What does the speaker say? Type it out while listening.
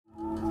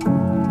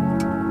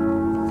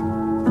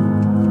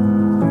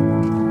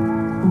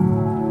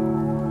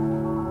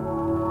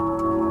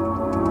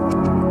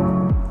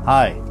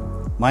Hi,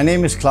 my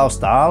name is Claus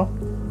Dahl.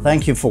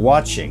 Thank you for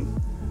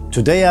watching.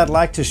 Today I'd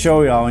like to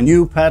show you our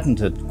new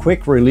patented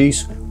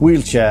quick-release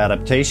wheelchair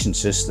adaptation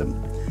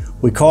system.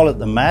 We call it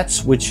the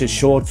MADS, which is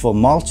short for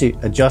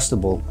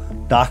multi-adjustable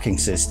docking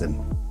system.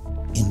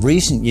 In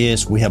recent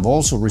years, we have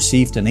also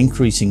received an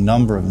increasing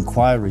number of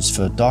inquiries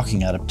for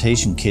docking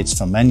adaptation kits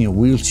for manual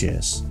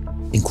wheelchairs.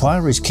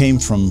 Inquiries came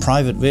from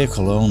private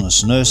vehicle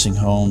owners, nursing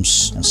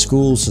homes and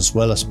schools, as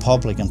well as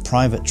public and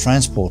private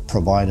transport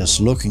providers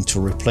looking to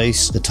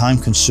replace the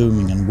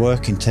time-consuming and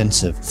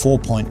work-intensive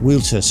 4-point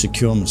wheelchair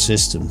securement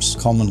systems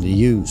commonly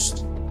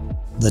used.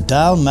 The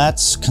Dahl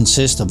MADS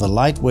consists of a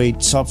lightweight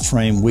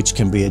subframe which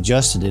can be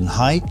adjusted in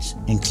height,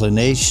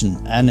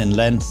 inclination and in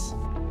length.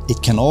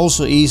 It can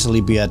also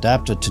easily be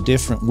adapted to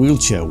different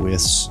wheelchair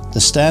widths.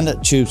 The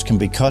standard tubes can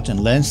be cut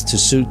in length to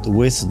suit the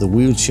width of the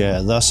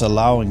wheelchair, thus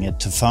allowing it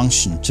to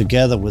function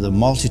together with a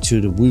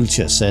multitude of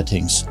wheelchair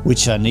settings,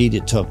 which are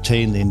needed to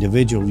obtain the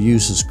individual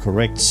user's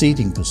correct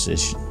seating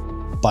position.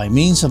 By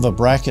means of a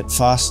bracket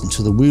fastened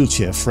to the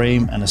wheelchair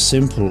frame and a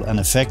simple and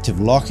effective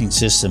locking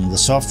system, the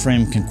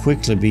subframe can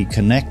quickly be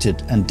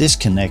connected and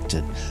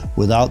disconnected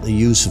without the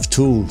use of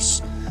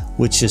tools,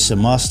 which is a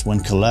must when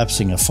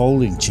collapsing a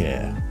folding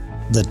chair.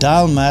 The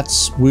Dahl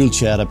MADS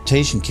wheelchair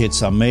adaptation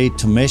kits are made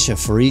to measure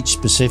for each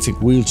specific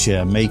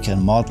wheelchair make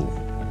and model.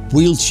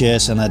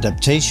 Wheelchairs and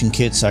adaptation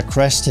kits are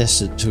crash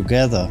tested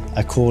together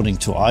according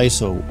to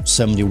ISO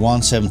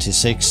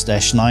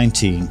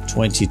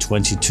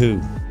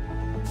 7176-19/2022.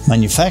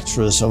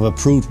 Manufacturers of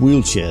approved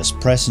wheelchairs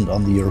present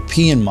on the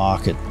European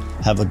market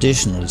have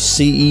additionally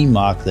CE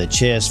marked their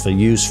chairs for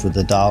use with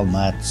the Dahl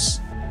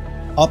MADS.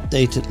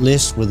 Updated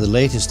lists with the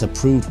latest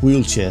approved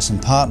wheelchairs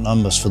and part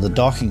numbers for the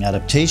docking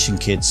adaptation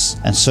kits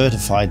and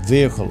certified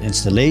vehicle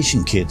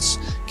installation kits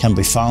can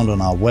be found on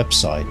our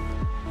website.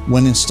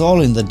 When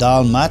installing the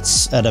Dahl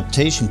MADS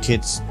adaptation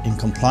kits in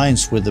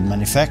compliance with the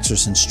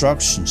manufacturer's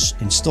instructions,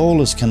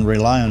 installers can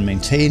rely on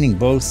maintaining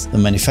both the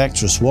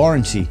manufacturer's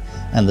warranty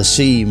and the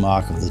CE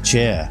mark of the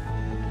chair.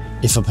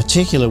 If a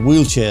particular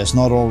wheelchair is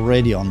not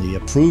already on the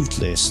approved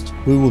list,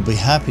 we will be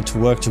happy to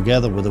work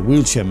together with a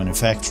wheelchair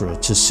manufacturer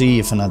to see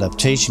if an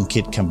adaptation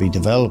kit can be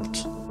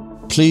developed.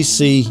 Please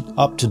see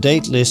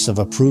up-to-date lists of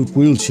approved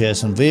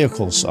wheelchairs and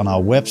vehicles on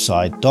our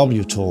website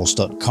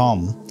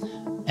wtools.com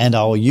and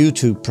our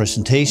YouTube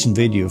presentation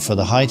video for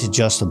the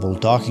height-adjustable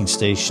docking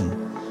station,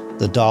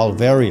 the Dahl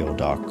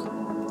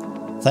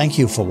VarioDock. Thank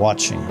you for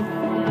watching.